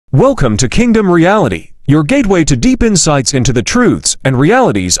Welcome to Kingdom Reality, your gateway to deep insights into the truths and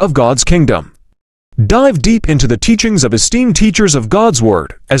realities of God's kingdom. Dive deep into the teachings of esteemed teachers of God's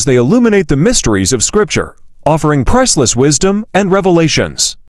Word as they illuminate the mysteries of Scripture, offering priceless wisdom and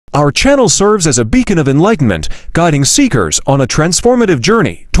revelations. Our channel serves as a beacon of enlightenment, guiding seekers on a transformative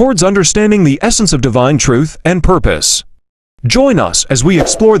journey towards understanding the essence of divine truth and purpose. Join us as we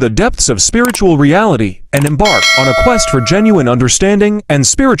explore the depths of spiritual reality and embark on a quest for genuine understanding and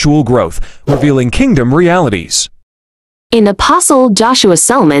spiritual growth, revealing kingdom realities. In Apostle Joshua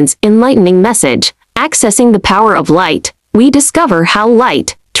Selman's enlightening message, Accessing the Power of Light, we discover how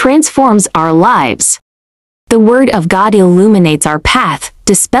light transforms our lives. The Word of God illuminates our path,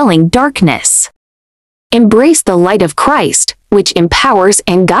 dispelling darkness. Embrace the light of Christ, which empowers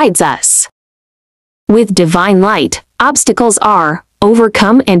and guides us. With divine light, obstacles are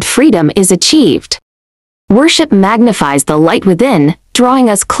overcome and freedom is achieved. Worship magnifies the light within, drawing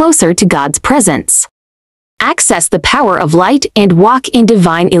us closer to God's presence. Access the power of light and walk in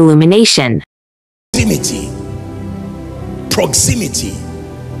divine illumination. Proximity.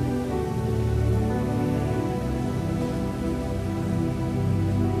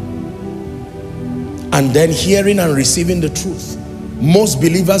 And then hearing and receiving the truth. Most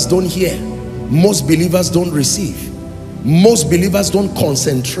believers don't hear. Most believers don't receive. Most believers don't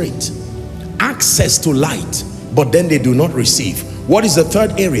concentrate. Access to light, but then they do not receive. What is the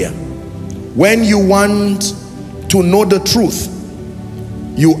third area? When you want to know the truth,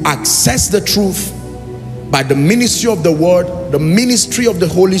 you access the truth by the ministry of the Word, the ministry of the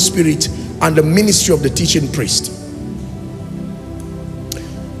Holy Spirit, and the ministry of the teaching priest.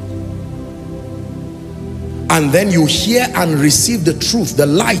 And then you hear and receive the truth, the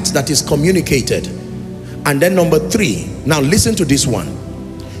light that is communicated. And then number three, now listen to this one.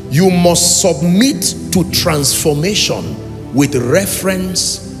 You must submit to transformation with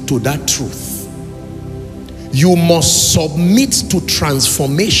reference to that truth. You must submit to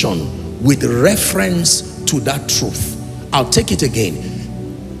transformation with reference to that truth. I'll take it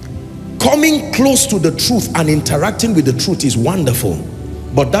again. Coming close to the truth and interacting with the truth is wonderful,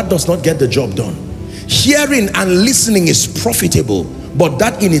 but that does not get the job done. Hearing and listening is profitable, but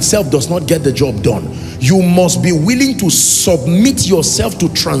that in itself does not get the job done. You must be willing to submit yourself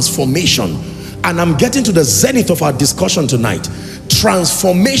to transformation. And I'm getting to the zenith of our discussion tonight.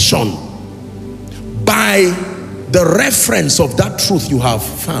 Transformation by the reference of that truth you have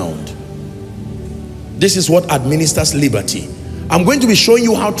found. This is what administers liberty. I'm going to be showing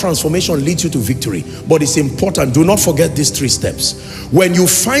you how transformation leads you to victory, but it's important. Do not forget these three steps. When you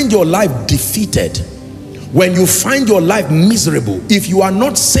find your life defeated, when you find your life miserable, if you are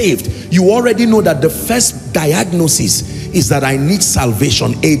not saved, you already know that the first diagnosis is that I need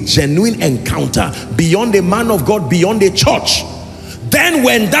salvation, a genuine encounter beyond a man of God, beyond a church. Then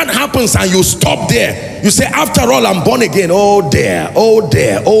when that happens and you stop there, you say, after all, I'm born again. Oh there, oh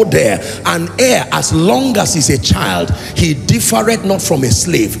there, oh there. An heir, as long as he's a child, he differeth not from a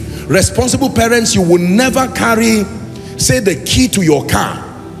slave. Responsible parents, you will never carry, say, the key to your car.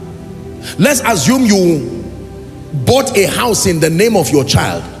 Let's assume you bought a house in the name of your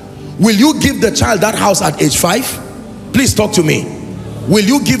child. Will you give the child that house at age 5? Please talk to me. Will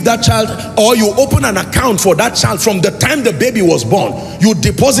you give that child, or you open an account for that child from the time the baby was born? You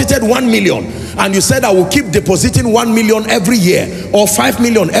deposited 1 million and you said, I will keep depositing 1 million every year or 5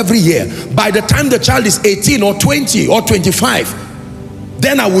 million every year. By the time the child is 18 or 20 or 25,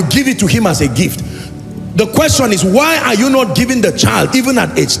 then I will give it to him as a gift. The question is, why are you not giving the child even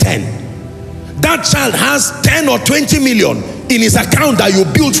at age 10? That child has 10 or 20 million in his account that you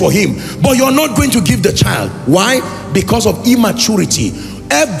built for him, but you're not going to give the child. Why? Because of immaturity.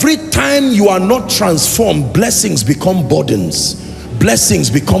 Every time you are not transformed, blessings become burdens.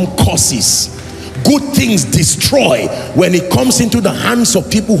 Blessings become curses. Good things destroy when it comes into the hands of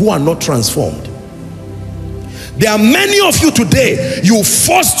people who are not transformed. There are many of you today, you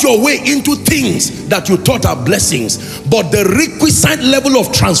forced your way into things that you thought are blessings, but the requisite level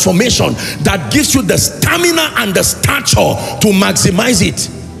of transformation that gives you the stamina and the stature to maximize it.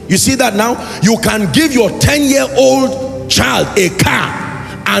 You see that now? You can give your 10-year-old child a car,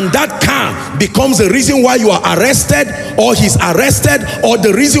 and that car becomes the reason why you are arrested, or he's arrested, or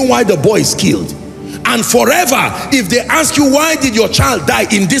the reason why the boy is killed. And forever, if they ask you, why did your child die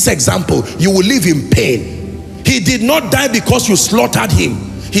in this example, you will live in pain. He did not die because you slaughtered him.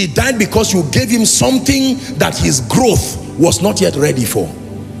 He died because you gave him something that his growth was not yet ready for.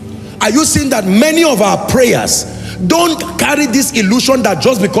 Are you seeing that many of our prayers don't carry this illusion that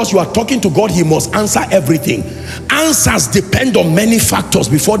just because you are talking to God, he must answer everything? Answers depend on many factors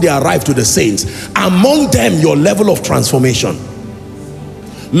before they arrive to the saints. Among them, your level of transformation.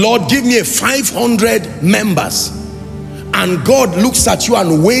 Lord, give me 500 members. And God looks at you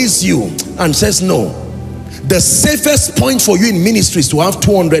and weighs you and says, no. The safest point for you in ministry is to have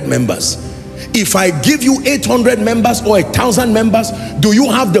 200 members. If I give you 800 members or 1,000 members, do you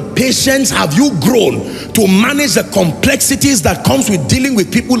have the patience? Have you grown to manage the complexities that comes with dealing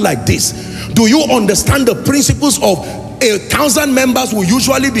with people like this? Do you understand the principles of 1,000 members will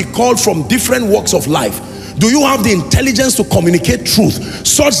usually be called from different walks of life? Do you have the intelligence to communicate truth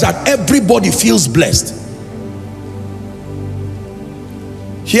such that everybody feels blessed?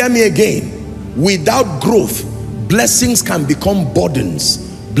 Hear me again. Without growth, blessings can become burdens.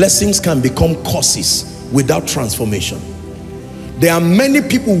 Blessings can become curses without transformation. There are many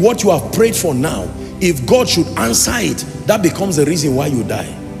people, what you have prayed for now, if God should answer it, that becomes the reason why you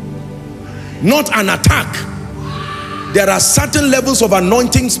die. Not an attack. There are certain levels of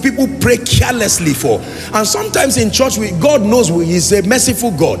anointings people pray carelessly for. And sometimes in church, God knows He's a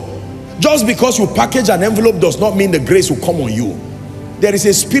merciful God. Just because you package an envelope does not mean the grace will come on you. There is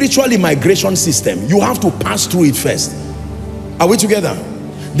a spiritual immigration system. You have to pass through it first. Are we together?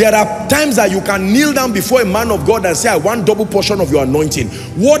 There are times that you can kneel down before a man of God and say, I want double portion of your anointing.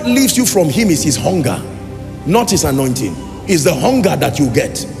 What leaves you from him is his hunger, not his anointing. It's the hunger that you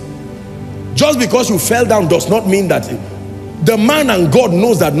get. Just because you fell down does not mean that the man and God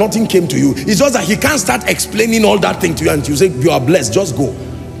knows that nothing came to you. It's just that he can't start explaining all that thing to you and you say, you are blessed, just go.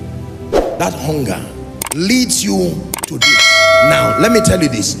 That hunger leads you to this. Now, let me tell you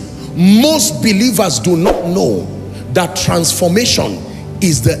this. Most believers do not know that transformation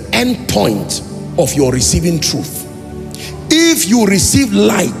is the end point of your receiving truth. If you receive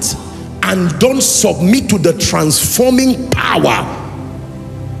light and don't submit to the transforming power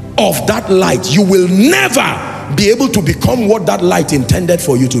of that light, you will never be able to become what that light intended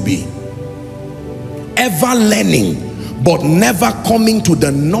for you to be. Ever learning, but never coming to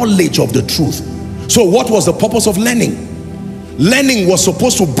the knowledge of the truth. So what was the purpose of learning? Learning was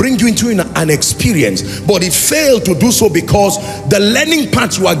supposed to bring you into an experience, but it failed to do so because the learning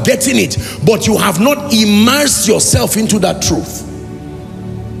part, you are getting it, but you have not immersed yourself into that truth.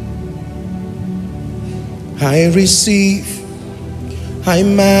 I receive, I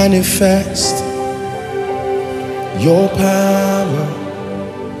manifest your power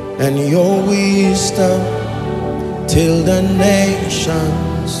and your wisdom till the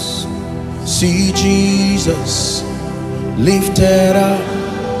nations see Jesus lifted up.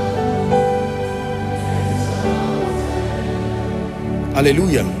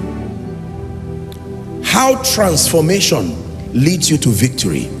 Hallelujah. How transformation leads you to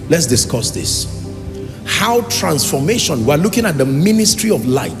victory. Let's discuss this. How transformation, we're looking at the ministry of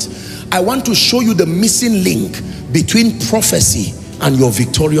light. I want to show you the missing link between prophecy and your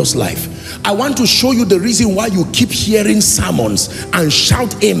victorious life. I want to show you the reason why you keep hearing sermons and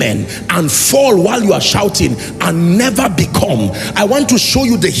shout amen and fall while you are shouting and never become. I want to show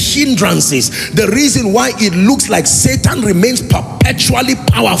you the hindrances, the reason why it looks like Satan remains perpetually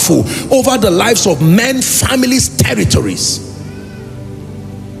powerful over the lives of men, families, territories.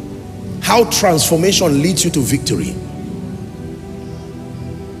 How transformation leads you to victory.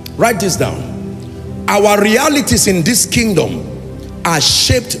 Write this down. Our realities in this kingdom are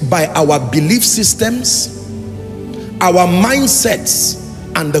shaped by our belief systems, our mindsets,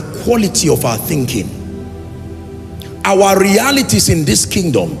 and the quality of our thinking. Our realities in this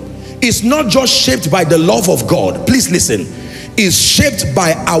kingdom is not just shaped by the love of God. Please listen. It's shaped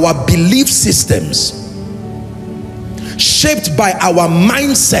by our belief systems, shaped by our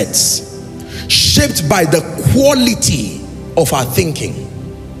mindsets, shaped by the quality of our thinking.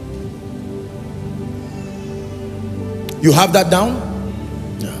 You have that down?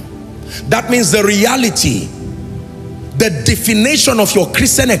 That means the reality, the definition of your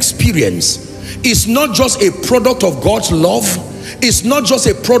Christian experience is not just a product of God's love. It's not just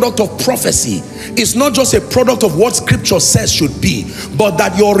a product of prophecy. It's not just a product of what scripture says should be, but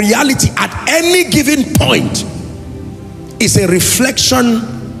that your reality at any given point is a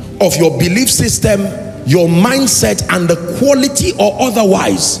reflection of your belief system, your mindset, and the quality or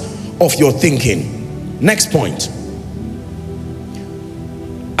otherwise of your thinking. Next point.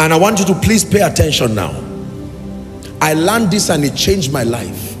 And I want you to please pay attention now. I learned this and it changed my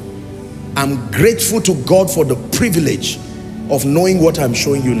life. I'm grateful to God for the privilege of knowing what I'm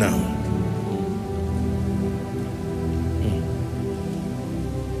showing you now.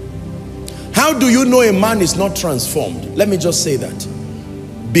 How do you know a man is not transformed? Let me just say that.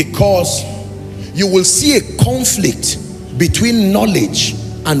 Because you will see a conflict between knowledge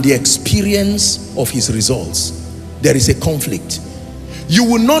and the experience of his results. There is a conflict. You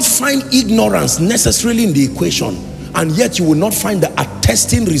will not find ignorance necessarily in the equation, and yet you will not find the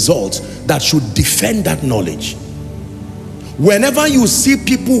attesting results that should defend that knowledge. Whenever you see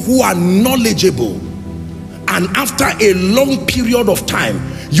people who are knowledgeable, and after a long period of time,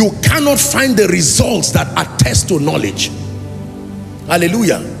 you cannot find the results that attest to knowledge.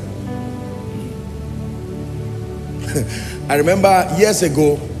 Hallelujah. I remember years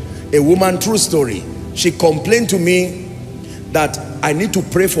ago, a woman, true story, she complained to me that I need to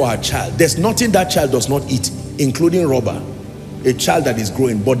pray for her child. There's nothing that child does not eat, including rubber. A child that is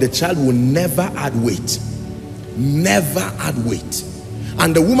growing, but the child will never add weight. Never add weight.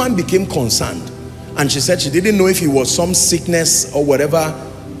 And the woman became concerned, and she said she didn't know if it was some sickness or whatever.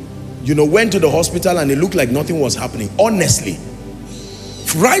 You know, went to the hospital and it looked like nothing was happening. Honestly,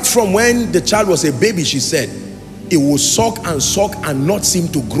 right from when the child was a baby, she said it will suck and not seem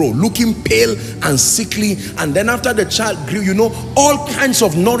to grow, looking pale and sickly. And then after the child grew, you know, all kinds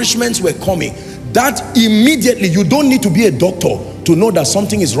of nourishments were coming. That immediately, you don't need to be a doctor to know that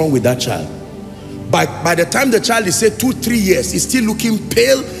something is wrong with that child. By the time the child is, say, 2-3 years, he's still looking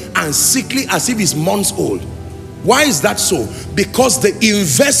pale and sickly as if he's months old. Why is that so? Because the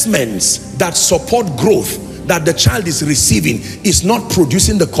investments that support growth that the child is receiving is not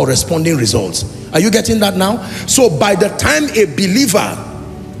producing the corresponding results. Are you getting that now? So by the time a believer,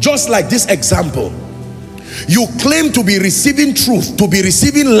 just like this example, you claim to be receiving truth, to be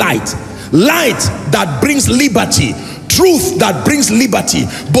receiving light that brings liberty, truth that brings liberty,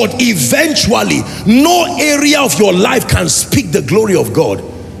 but eventually no area of your life can speak the glory of God,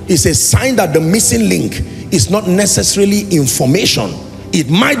 it's a sign that the missing link is not necessarily information. It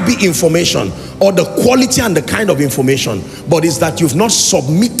might be information or the quality and the kind of information, but it's that you've not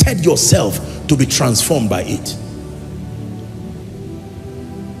submitted yourself to be transformed by it.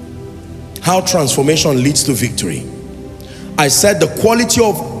 How transformation leads to victory. I said the quality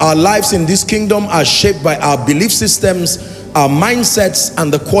of our lives in this kingdom are shaped by our belief systems, our mindsets,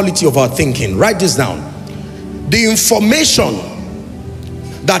 and the quality of our thinking. Write this down. The information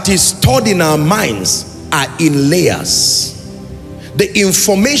that is stored in our minds are in layers. The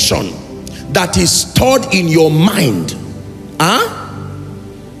information that is stored in your mind,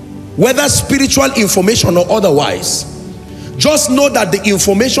 whether spiritual information or otherwise, just know that the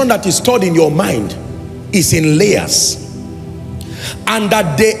information that is stored in your mind is in layers, and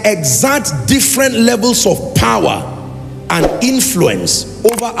that they exert different levels of power and influence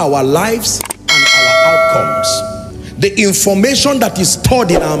over our lives and our outcomes. The information that is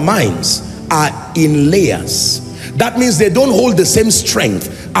stored in our minds are in layers. That means they don't hold the same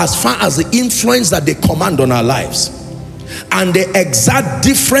strength as far as the influence that they command on our lives, and they exert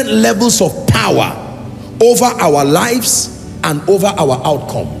different levels of power over our lives and over our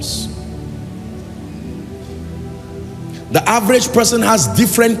outcomes. The average person has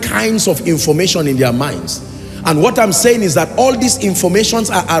different kinds of information in their minds, and what I'm saying is that all these informations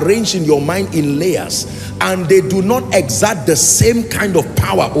are arranged in your mind in layers, and they do not exert the same kind of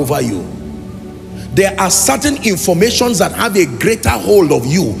power over you. There are certain informations that have a greater hold of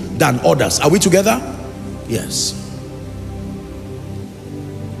you than others. Are we together? Yes.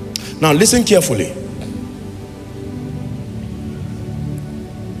 Now listen carefully.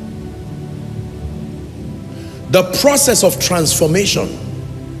 The process of transformation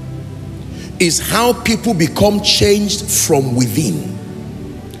is how people become changed from within.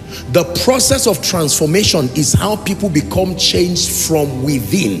 The process of transformation is how people become changed from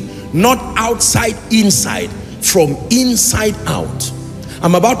within, not outside, inside, from inside out.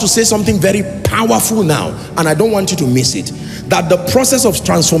 I'm about to say something very powerful now, and I don't want you to miss it. That the process of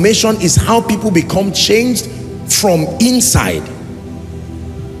transformation is how people become changed from inside.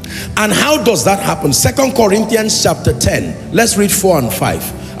 And how does that happen? 2 Corinthians chapter 10. Let's read 4 and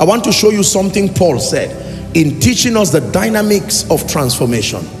 5. I want to show you something Paul said in teaching us the dynamics of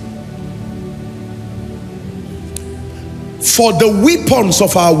transformation. For the weapons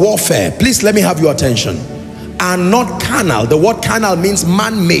of our warfare, please let me have your attention, are not carnal. The word carnal means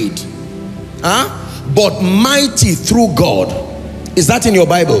man-made, but mighty through God. Is that in your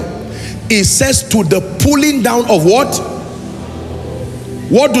Bible? It says to the pulling down of what?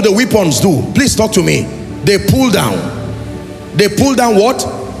 What do the weapons do? Please talk to me. They pull down. They pull down what?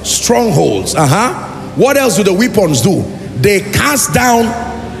 Strongholds. What else do the weapons do? They cast down.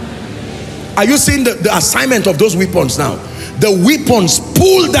 Are you seeing the assignment of those weapons now? The weapons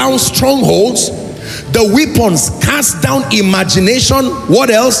pull down strongholds. The weapons cast down imagination. What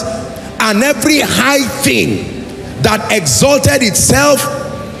else? And every high thing that exalted itself.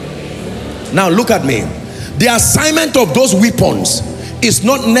 Now look at me. The assignment of those weapons is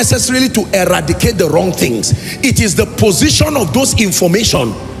not necessarily to eradicate the wrong things. It is the position of those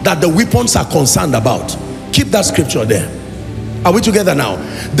information that the weapons are concerned about. Keep that scripture there. Are we together now?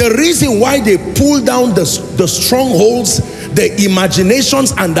 The reason why they pull down the strongholds, the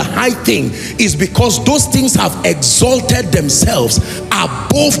imaginations and the high thing is because those things have exalted themselves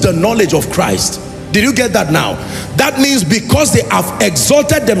above the knowledge of Christ. Did you get that now? That means because they have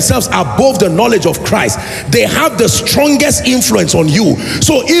exalted themselves above the knowledge of Christ, they have the strongest influence on you.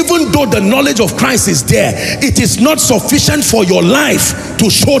 So even though the knowledge of Christ is there, it is not sufficient for your life to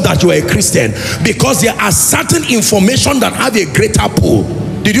show that you are a Christian, because there are certain information that have a greater pull.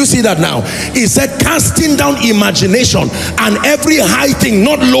 Did you see that now? He said casting down imagination and every high thing,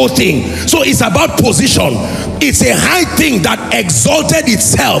 not low thing. So it's about position. It's a high thing that exalted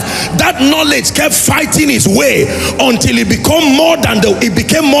itself. That knowledge kept fighting its way until it became more than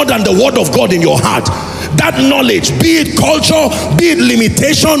the word of God in your heart. That knowledge, be it culture, be it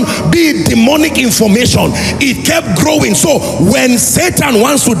limitation, be it demonic information, it kept growing. So when Satan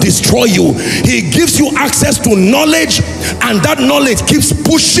wants to destroy you, he gives you access to knowledge, and that knowledge keeps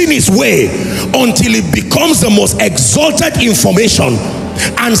pushing its way until it becomes the most exalted information.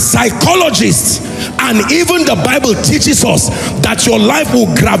 And psychologists and even the Bible teaches us that your life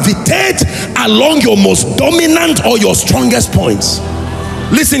will gravitate along your most dominant or your strongest points.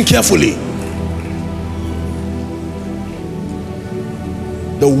 Listen carefully.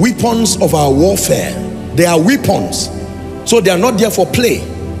 The weapons of our warfare, they are weapons, so they are not there for play.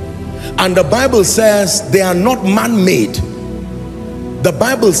 And the Bible says they are not man-made. The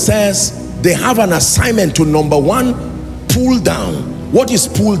Bible says they have an assignment to, number one, pull down. What is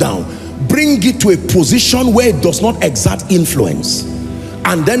pull down? Bring it to a position where it does not exert influence.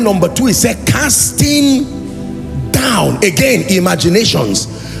 And then number two, it said casting down, again, imaginations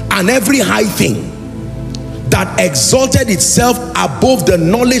and every high thing that exalted itself above the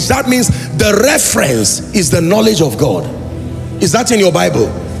knowledge. That means the reference is the knowledge of God. Is that in your Bible?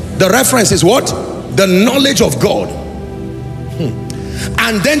 The reference is what? The knowledge of God.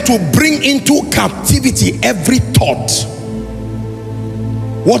 And then to bring into captivity every thought.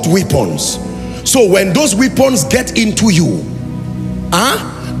 What weapons? So when those weapons get into you,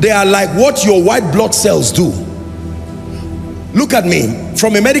 they are like what your white blood cells do. Look at me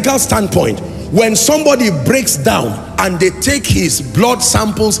from a medical standpoint. When somebody breaks down and they take his blood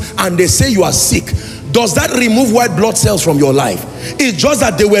samples and they say you are sick, does that remove white blood cells from your life? It's just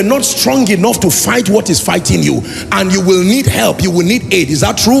that they were not strong enough to fight what is fighting you, and you will need help, you will need aid. Is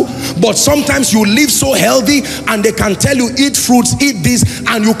that true? But sometimes you live so healthy and they can tell you eat fruits, eat this,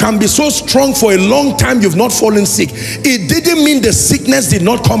 and you can be so strong for a long time, you've not fallen sick. It didn't mean the sickness did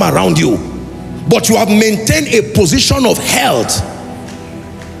not come around you, but you have maintained a position of health.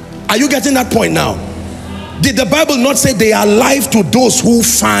 Are you getting that point now? Did the Bible not say they are life to those who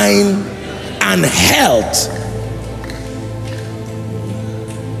find and health?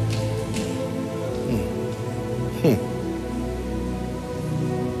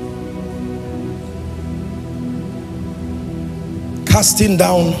 Casting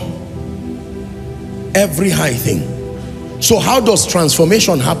down every high thing. So how does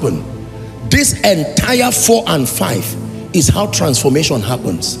transformation happen? This entire 4 and 5 is how transformation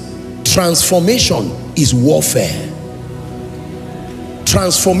happens. Transformation is warfare.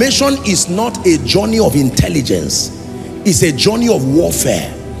 Transformation is not a journey of intelligence. It's a journey of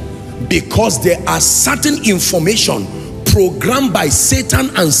warfare, because there are certain information programmed by Satan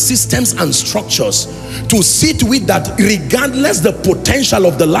and systems and structures to sit with that, regardless the potential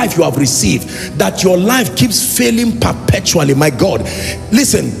of the life you have received, that your life keeps failing perpetually. My God,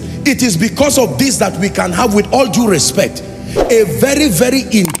 listen, it is because of this that we can have, with all due respect, a very, very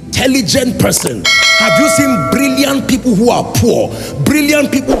intelligent person. Have you seen brilliant people who are poor,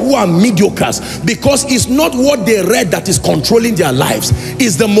 brilliant people who are mediocres? Because it's not what they read that is controlling their lives,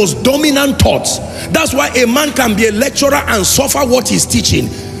 it's the most dominant thoughts. That's why a man can be a lecturer and suffer what he's teaching.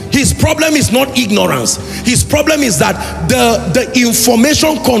 His problem is not ignorance. His problem is that the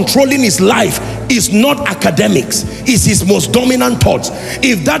information controlling his life is not academics. It's his most dominant thoughts.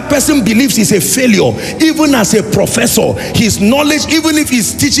 If that person believes he's a failure, even as a professor, his knowledge, even if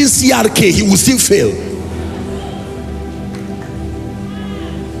he's teaching CRK, he will still fail.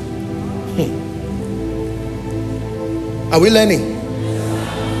 Are we learning?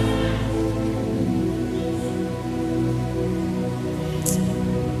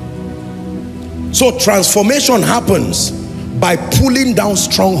 So transformation happens by pulling down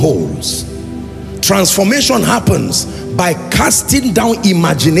strongholds. Transformation happens by casting down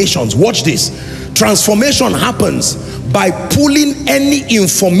imaginations. Watch this. Transformation happens by pulling any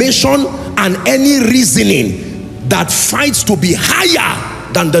information and any reasoning that fights to be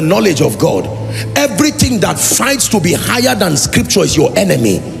higher than the knowledge of God. Everything that fights to be higher than scripture is your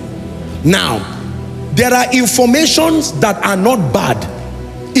enemy. Now, There are informations that are not bad.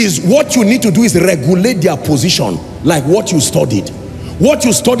 Is what you need to do is regulate their position, like what you studied. What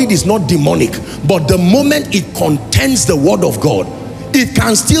you studied is not demonic, but the moment it contains the word of God, it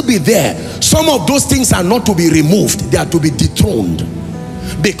can still be there. Some of those things are not to be removed, they are to be dethroned,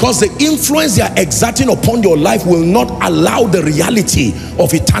 because the influence they are exerting upon your life will not allow the reality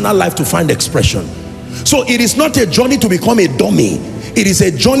of eternal life to find expression. So it is not a journey to become a dummy, it is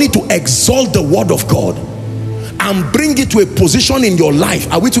a journey to exalt the word of God and bring it to a position in your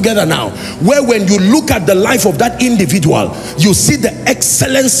life. Are we together now? Where when you look at the life of that individual, you see the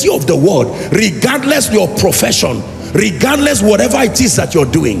excellency of the word, regardless of your profession, regardless whatever it is that you're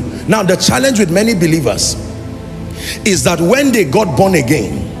doing. Now the challenge with many believers is that when they got born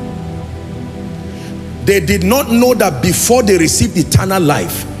again, they did not know that before they received eternal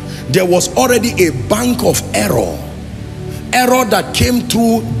life, there was already a bank of error that came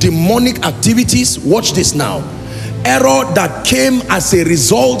through demonic activities. Watch this now. Error that came as a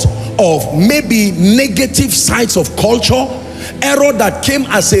result of maybe negative sides of culture, error that came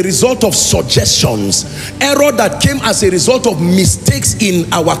as a result of suggestions, error that came as a result of mistakes in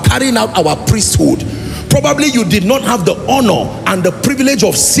our carrying out our priesthood. Probably you did not have the honor and the privilege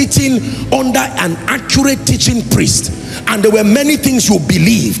of sitting under an accurate teaching priest, and there were many things you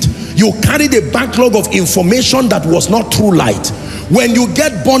believed. You carried a backlog of information that was not true light. When you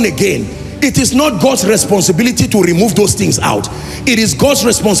get born again, it is not God's responsibility to remove those things out. It is God's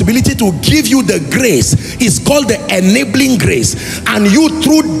responsibility to give you the grace. It's called the enabling grace. And you,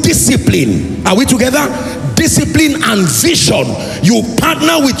 through discipline, are we together? Discipline and vision, you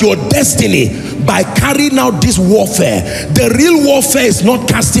partner with your destiny by carrying out this warfare. The real warfare is not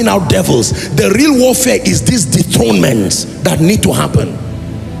casting out devils. The real warfare is these dethronements that need to happen.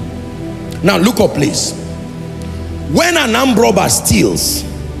 Now look up please. When an armed robber steals,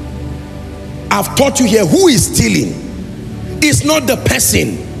 I've taught you here, who is stealing? It's not the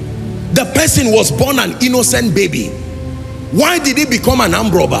person. The person was born an innocent baby. Why did he become an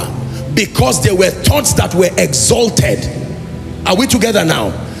armed robber? Because there were thoughts that were exalted. Are we together now?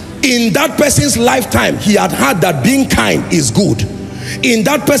 In that person's lifetime, he had heard that being kind is good. In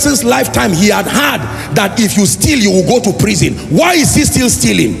that person's lifetime, he had heard that if you steal, you will go to prison. Why is he still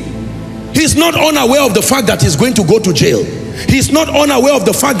stealing? He's not unaware of the fact that he's going to go to jail. He's not unaware of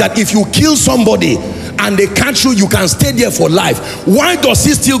the fact that if you kill somebody and they catch you, you can stay there for life. Why does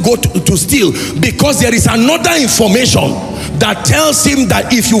he still go to steal? Because there is another information that tells him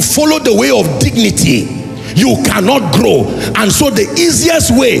that if you follow the way of dignity, you cannot grow. And so the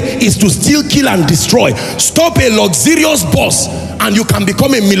easiest way is to steal, kill and destroy. Stop a luxurious boss and you can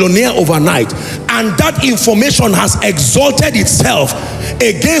become a millionaire overnight. And that information has exalted itself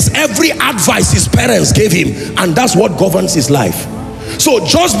against every advice his parents gave him, and that's what governs his life. So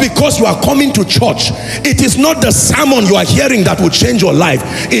just because you are coming to church, it is not the sermon you are hearing that will change your life.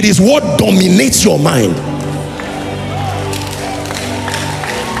 It is what dominates your mind.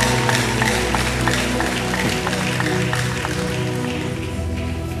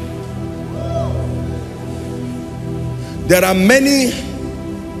 There are many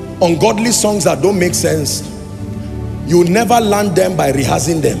ungodly songs that don't make sense. You never learn them by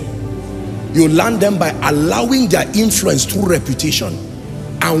rehearsing them. You learn them by allowing their influence through repetition.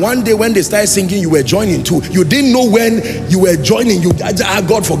 And one day when they started singing, you were joining too. You didn't know when you were joining.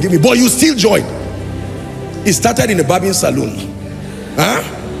 God forgive me, but you still joined. It started in a barbing salon.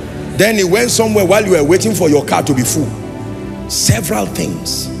 Then it went somewhere while you were waiting for your car to be full. Several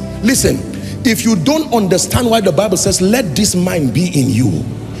things. Listen, if you don't understand why the Bible says, let this mind be in you.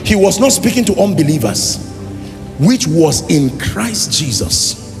 He was not speaking to unbelievers, which was in Christ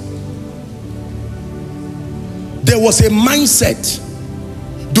Jesus. There was a mindset.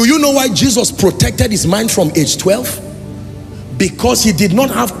 Do you know why Jesus protected his mind from age 12? Because he did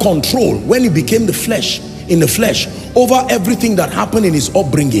not have control when he became in the flesh over everything that happened in his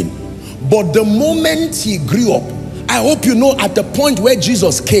upbringing. But the moment he grew up, I hope you know, at the point where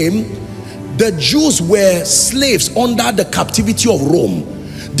Jesus came, the Jews were slaves under the captivity of Rome.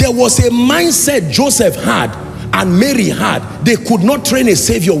 There was a mindset Joseph had and Mary had. They could not train a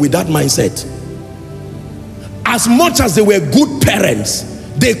savior with that mindset. As much as they were good parents,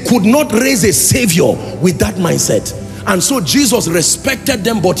 they could not raise a savior with that mindset. And so Jesus respected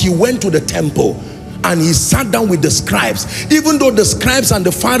them, but he went to the temple and he sat down with the scribes. Even though the scribes and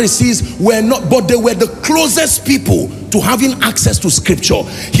the Pharisees were not, but they were the closest people to having access to scripture.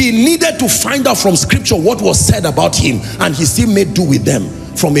 He needed to find out from scripture what was said about him, and he still made do with them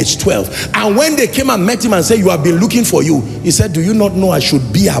from age 12. And when they came and met him and said, you have been looking for you, he said, do you not know I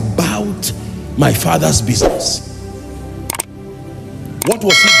should be about my Father's business? What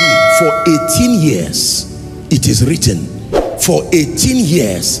was he doing? For 18 years, it is written. For 18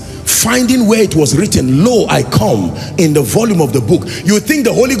 years, finding where it was written, lo, I come, in the volume of the book. You think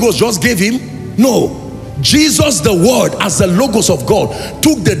the Holy Ghost just gave him? No. Jesus, the Word, as the Logos of God,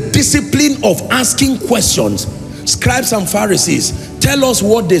 took the discipline of asking questions. Scribes and Pharisees, tell us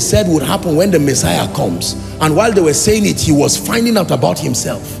what they said would happen when the Messiah comes. And while they were saying it, he was finding out about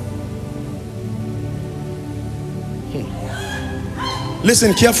himself.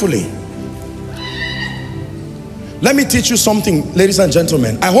 Listen carefully. Let me teach you something, ladies and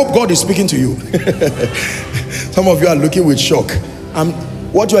gentlemen. I hope God is speaking to you. Some of you are looking with shock.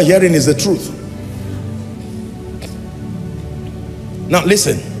 What you are hearing is the truth. Now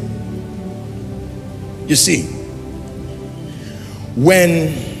listen. You see,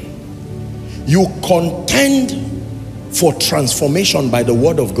 when you contend for transformation by the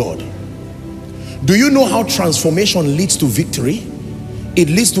word of God, do you know how transformation leads to victory? It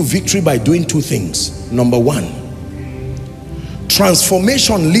leads to victory by doing two things. Number one,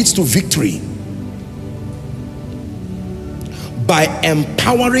 transformation leads to victory by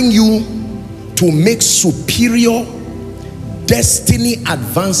empowering you to make superior, destiny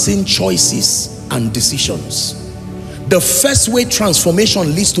advancing choices and decisions. The first way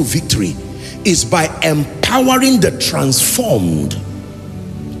transformation leads to victory is by empowering the transformed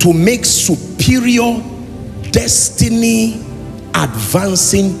to make superior, destiny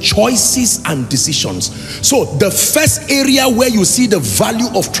advancing choices and decisions. So the first area where you see the value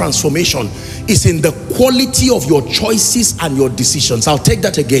of transformation is in the quality of your choices and your decisions. I'll take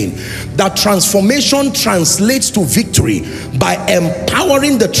that again. That transformation translates to victory by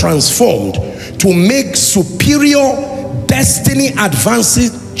empowering the transformed to make superior, destiny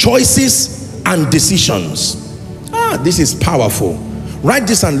advancing choices and decisions. This is powerful. Write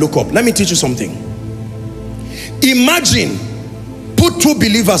this and look up. Let me teach you something. Imagine, put two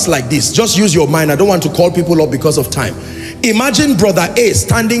believers like this. Just use your mind. I don't want to call people up because of time. Imagine brother A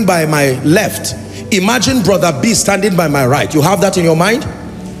standing by my left. Imagine brother B standing by my right. You have that in your mind?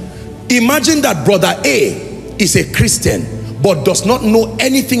 Imagine that brother A is a Christian but does not know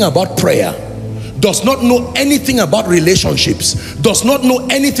anything about prayer, does not know anything about relationships, does not know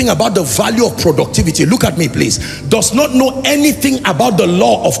anything about the value of productivity. Look at me please. Does not know anything about the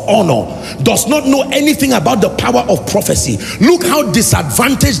law of honor, does not know anything about the power of prophecy. Look how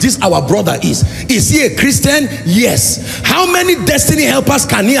disadvantaged this our brother is. Is he a Christian? Yes. How many destiny helpers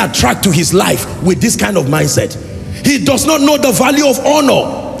can he attract to his life with this kind of mindset? He does not know the value of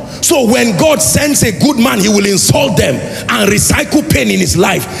honor. So when God sends a good man, he will insult them and recycle pain in his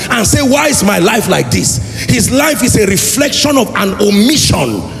life and say, why is my life like this? His life is a reflection of an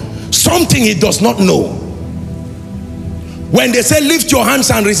omission, something he does not know. When they say lift your hands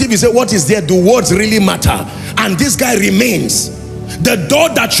and receive, he say, what is there? Do words really matter? And this guy remains. The door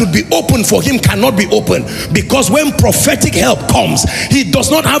that should be open for him cannot be open, because when prophetic help comes, he does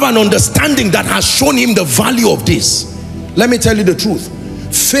not have an understanding that has shown him the value of this. Let me tell you the truth.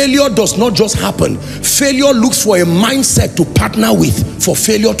 Failure does not just happen. Failure looks for a mindset to partner with for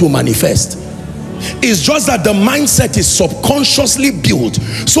failure to manifest. It's just that the mindset is subconsciously built.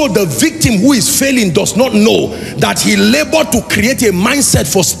 So the victim who is failing does not know that he labored to create a mindset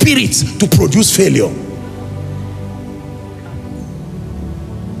for spirits to produce failure.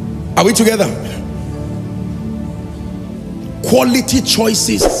 Are we together? Quality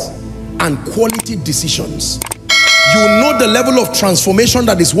choices and quality decisions. You know the level of transformation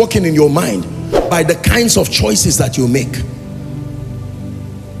that is working in your mind by the kinds of choices that you make.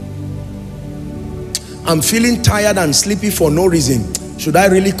 I'm feeling tired and sleepy for no reason. Should I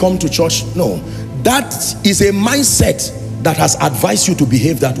really come to church? No. That is a mindset that has advised you to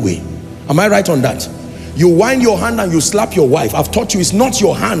behave that way. Am I right on that? You wind your hand and you slap your wife. I've taught you it's not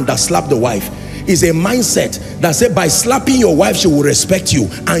your hand that slapped the wife. It's a mindset that said by slapping your wife she will respect you,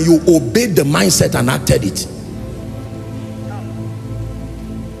 and you obeyed the mindset and acted it.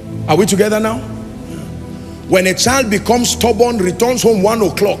 Are we together now? When a child becomes stubborn, returns home 1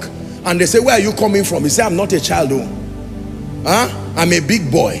 o'clock, and they say, where are you coming from? He says, I'm not a child. I'm a big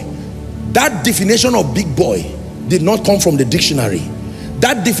boy. That definition of big boy did not come from the dictionary.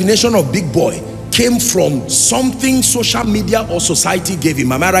 That definition of big boy came from something social media or society gave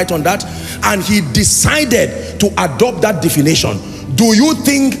him. Am I right on that? And he decided to adopt that definition. Do you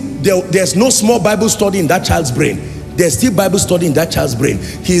think there's no small Bible study in that child's brain? There's still Bible study in that child's brain.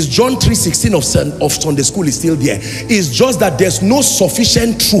 His John 3:16 of Sunday school is still there. It's just that there's no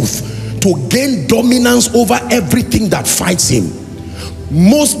sufficient truth to gain dominance over everything that fights him.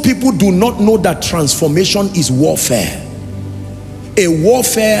 Most people do not know that transformation is warfare. A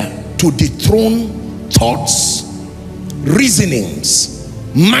warfare to dethrone thoughts, reasonings,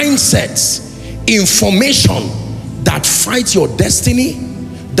 mindsets, information that fight your destiny,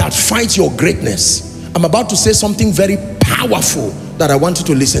 that fight your greatness. I'm about to say something very powerful that I want you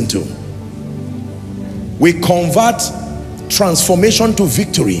to listen to. We convert transformation to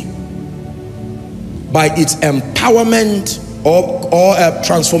victory by its empowerment, or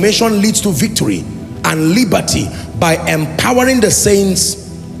transformation leads to victory and liberty by empowering the saints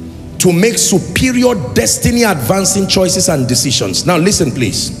to make superior destiny advancing choices and decisions. Now listen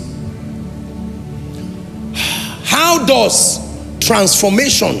please. How does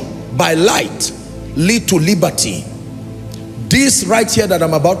transformation by light lead to liberty? This right here that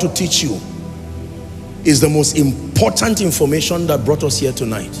I'm about to teach you is the most important information that brought us here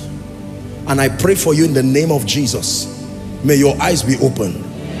tonight. And I pray for you in the name of Jesus. May your eyes be open.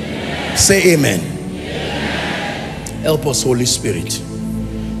 Amen. Say amen. Amen. Help us, Holy Spirit.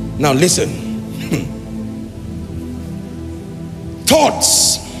 Now listen.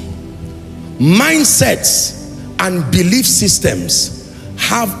 Thoughts, mindsets, and belief systems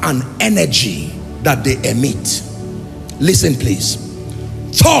have an energy that they emit. Listen please.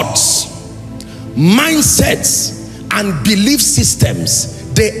 Thoughts, mindsets, and belief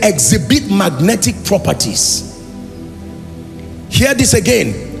systems, they exhibit magnetic properties. Hear this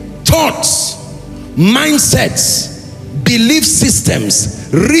again. Thoughts, mindsets, belief systems,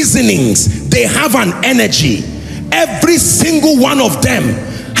 reasonings, they have an energy. Every single one of them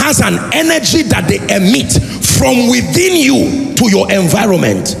has an energy that they emit from within you to your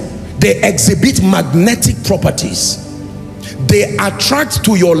environment. They exhibit magnetic properties. They attract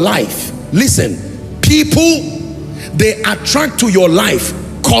to your life. Listen, people, they attract to your life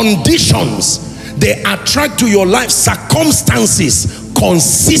conditions. They attract to your life circumstances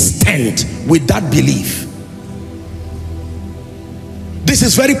consistent with that belief. This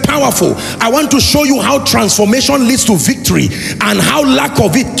is very powerful. I want to show you how transformation leads to victory and how lack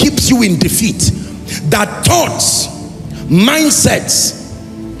of it keeps you in defeat. That thoughts, mindsets,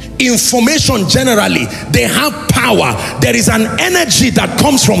 information generally, they have power. There is an energy that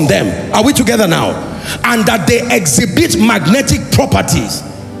comes from them. Are we together now? And that they exhibit magnetic properties.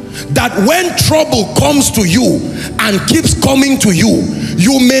 That when trouble comes to you and keeps coming to you,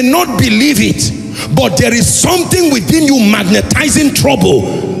 you may not believe it, but there is something within you magnetizing trouble.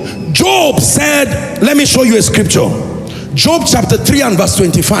 Job said, let me show you a scripture. Job chapter 3 and verse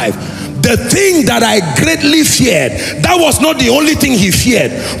 25. The thing that I greatly feared, that was not the only thing he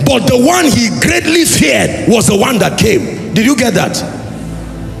feared, but the one he greatly feared was the one that came. Did you get that?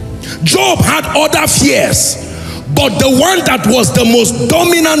 Job had other fears, but the one that was the most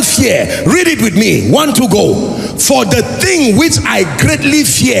dominant fear, read it with me, 1, 2, go. For the thing which I greatly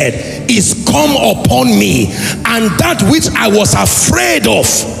feared is come upon me, and that which I was afraid of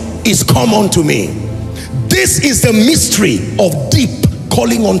is come unto me. This is the mystery of deep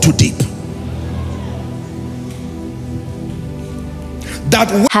calling unto deep.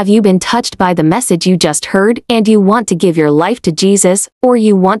 Have you been touched by the message you just heard and you want to give your life to Jesus, or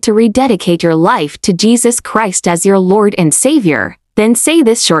you want to rededicate your life to Jesus Christ as your Lord and Savior? Then say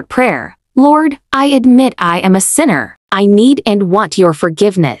this short prayer. Lord, I admit I am a sinner. I need and want your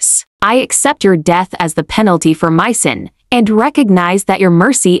forgiveness. I accept your death as the penalty for my sin, and recognize that your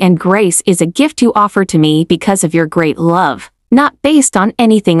mercy and grace is a gift you offer to me because of your great love, not based on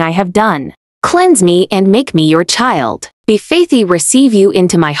anything I have done. Cleanse me and make me your child. Be faithfully receive you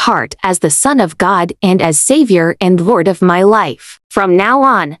into my heart as the Son of God and as Savior and Lord of my life. From now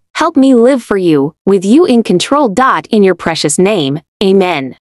on, help me live for you, with you in control. In your precious name,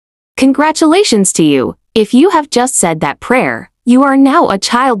 amen. Congratulations to you. If you have just said that prayer, you are now a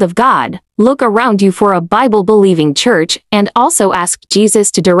child of God. Look around you for a Bible-believing church and also ask Jesus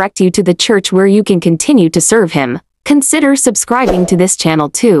to direct you to the church where you can continue to serve him. Consider subscribing to this channel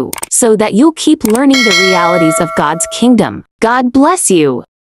too, so that you'll keep learning the realities of God's kingdom. God bless you.